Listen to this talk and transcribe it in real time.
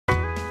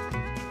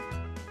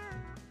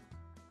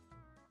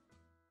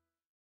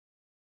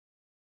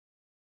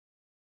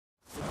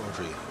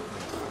country.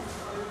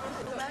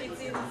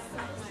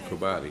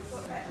 Kubati.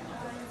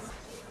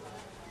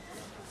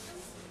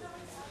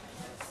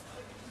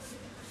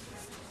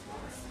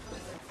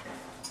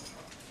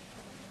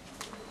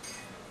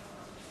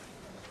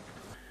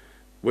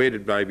 Where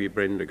did baby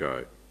Brenda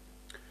go?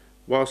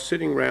 While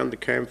sitting round the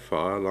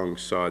campfire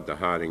alongside the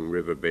Harding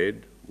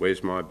riverbed,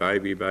 "Where's my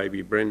baby,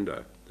 baby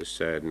Brenda?" the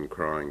sad and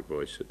crying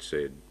voice had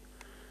said.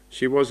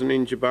 She was an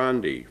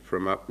Injabandi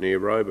from up near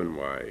Roban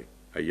Way,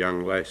 a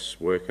young lass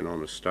working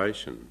on a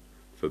station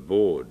for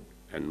board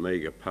and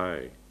meagre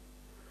pay.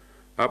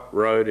 Up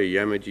rode a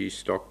Yamaji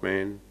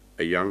stockman,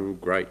 a young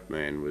great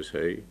man was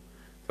he.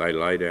 They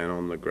lay down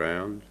on the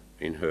ground,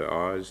 in her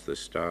eyes the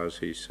stars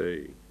he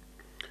see.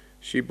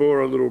 She bore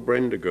a little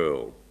Brenda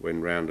girl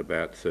when round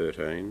about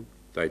 13.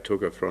 They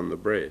took her from the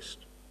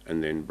breast,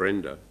 and then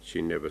Brenda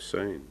she never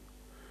seen.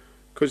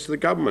 'Cause the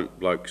government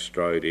bloke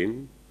strode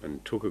in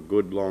and took a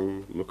good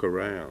long look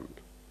around.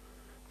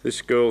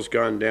 "This girl's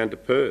going down to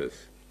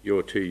Perth,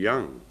 you're too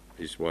young,"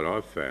 is what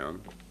I've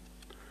found.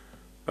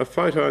 A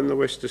photo in the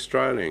West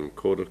Australian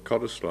caught a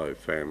Cottesloe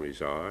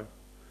family's eye.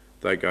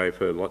 They gave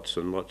her lots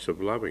and lots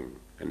of loving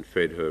and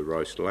fed her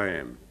roast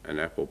lamb and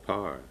apple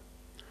pie.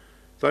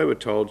 They were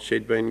told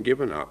she'd been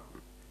given up.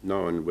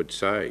 No one would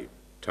say,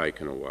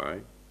 taken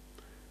away.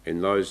 In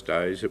those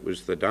days it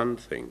was the done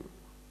thing,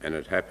 and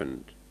it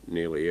happened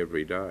nearly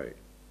every day.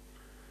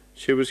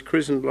 She was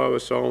christened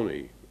Lois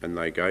Olney, and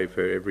they gave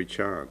her every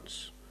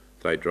chance.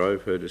 They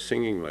drove her to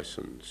singing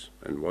lessons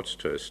and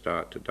watched her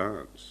start to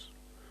dance.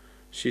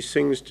 She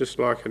sings just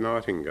like a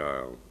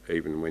nightingale,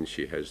 even when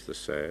she has the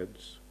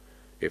sads.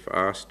 If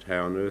asked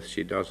how on earth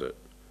she does it,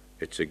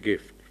 it's a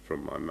gift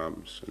from my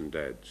mums and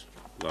dads.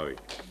 Loie.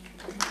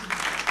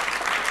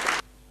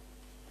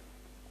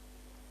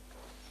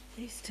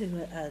 These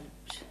two are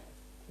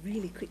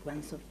really quick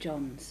ones of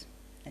John's,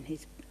 and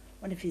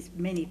one of his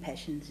many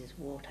passions is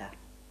water.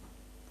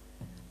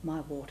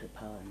 My water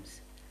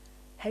poems.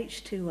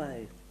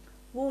 H2O.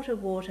 Water,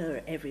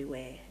 water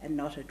everywhere, and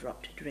not a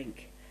drop to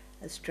drink.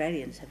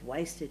 Australians have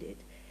wasted it.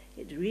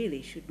 It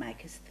really should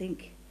make us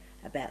think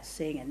about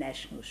seeing a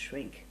national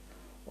shrink,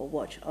 or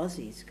watch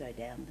Aussies go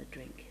down the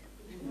drink.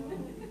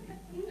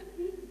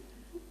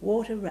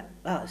 Winter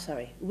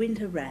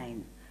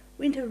rain.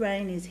 Winter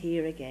rain is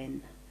here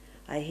again.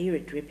 I hear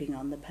it dripping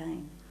on the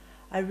pane.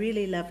 I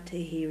really love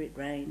to hear it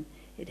rain.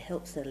 It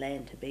helps the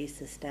land to be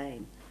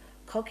sustained.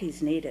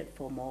 Cockies need it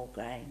for more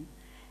grain.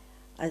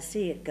 I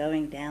see it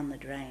going down the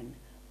drain.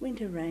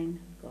 Winter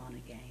rain gone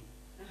again.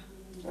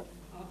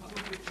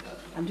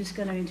 I'm just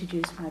going to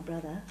introduce my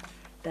brother,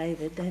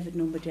 David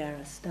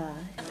Ngoombujarra Star.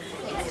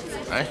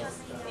 Hey?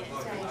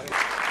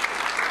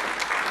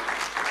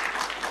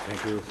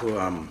 Thank you for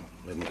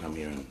letting me come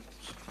here and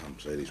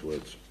say these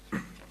words.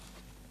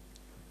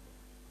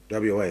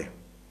 WA,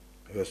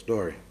 her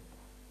story.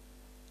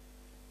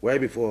 Way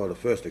before the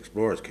first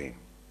explorers came,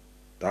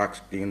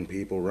 dark-skinned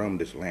people roamed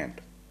this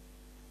land.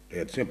 They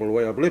had a simple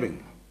way of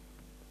living,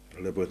 to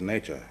live with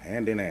nature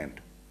hand in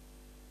hand.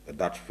 The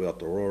Dutch felt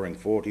the roaring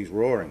 40s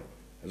roaring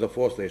as they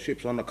forced their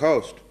ships on the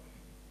coast.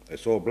 They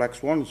saw black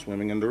swans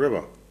swimming in the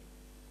river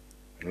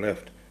and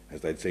left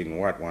as they'd seen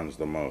white ones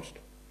the most.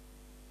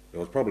 There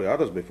was probably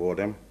others before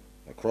them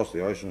that crossed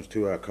the oceans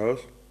to our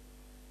coast.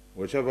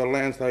 Whichever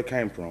lands they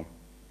came from,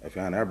 they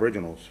found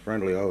Aboriginals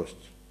friendly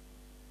hosts.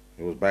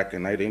 It was back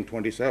in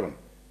 1827.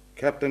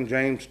 Captain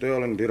James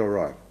Stirling did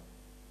arrive.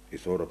 He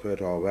saw the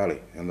fertile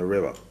valley and the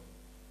river.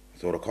 He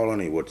thought a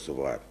colony would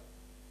survive.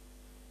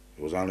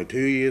 It was only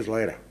 2 years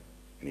later,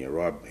 and he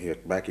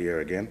arrived back here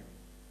again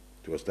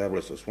to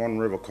establish the Swan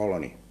River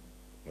colony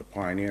with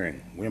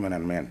pioneering women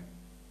and men.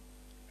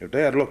 If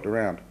they had looked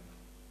around,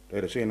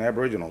 they'd have seen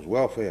Aboriginals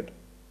well fed.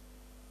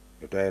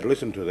 If they had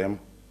listened to them,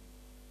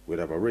 we'd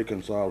have a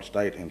reconciled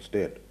state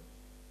instead.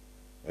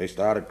 They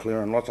started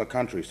clearing lots of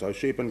country so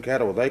sheep and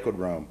cattle they could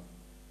roam.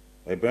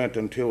 They burnt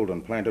and tilled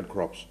and planted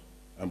crops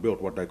and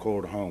built what they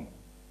called home.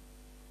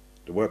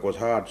 The work was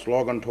hard,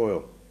 slog and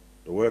toil.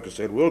 The workers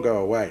said, "We'll go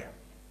away."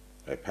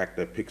 They packed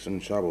their picks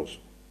and shovels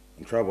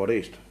and travelled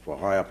east for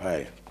higher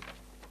pay.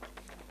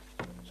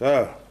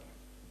 So,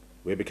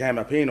 we became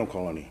a penal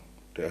colony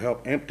to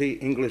help empty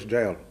English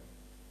jail.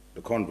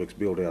 The convicts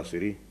built our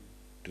city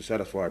to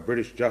satisfy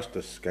British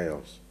justice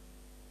scales.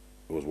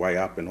 It was way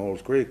up in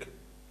Halls Creek.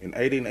 In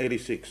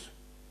 1886,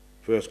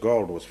 first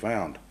gold was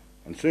found,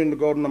 and soon the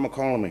gold in the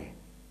colony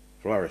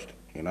flourished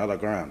in other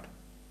ground.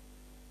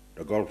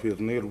 The goldfields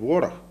needed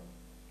water.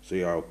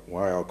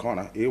 C.Y.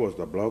 O'Connor, he was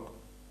the bloke.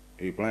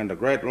 He planned a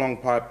great long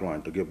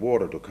pipeline to give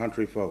water to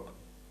country folk.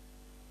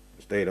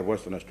 The state of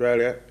Western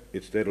Australia,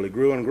 it steadily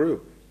grew and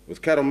grew,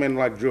 with cattlemen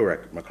like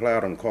Jurek,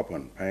 MacLeod and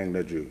Copland paying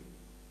their due.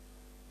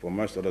 For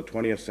most of the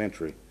 20th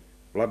century,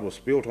 blood was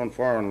spilt on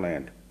foreign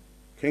land.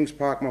 Kings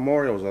Park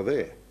memorials are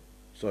there,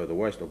 so the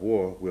waste of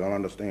war we all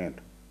understand.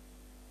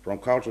 From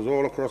cultures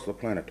all across the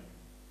planet,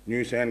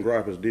 new sand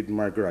gripers did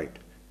migrate.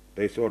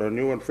 They sought a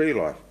new and free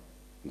life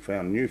and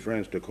found new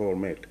friends to call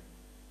mate.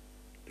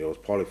 There was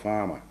Polly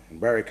Farmer and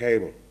Barry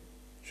Cable,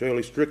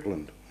 Shirley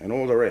Strickland and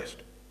all the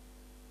rest.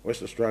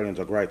 West Australians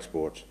are great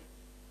sports,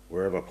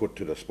 were ever put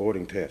to the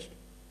sporting test.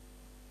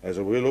 As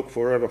we look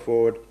forever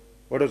forward,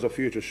 what does the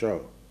future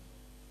show?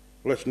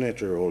 Let's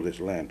nurture all this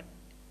land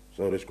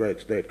so this great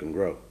state can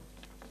grow.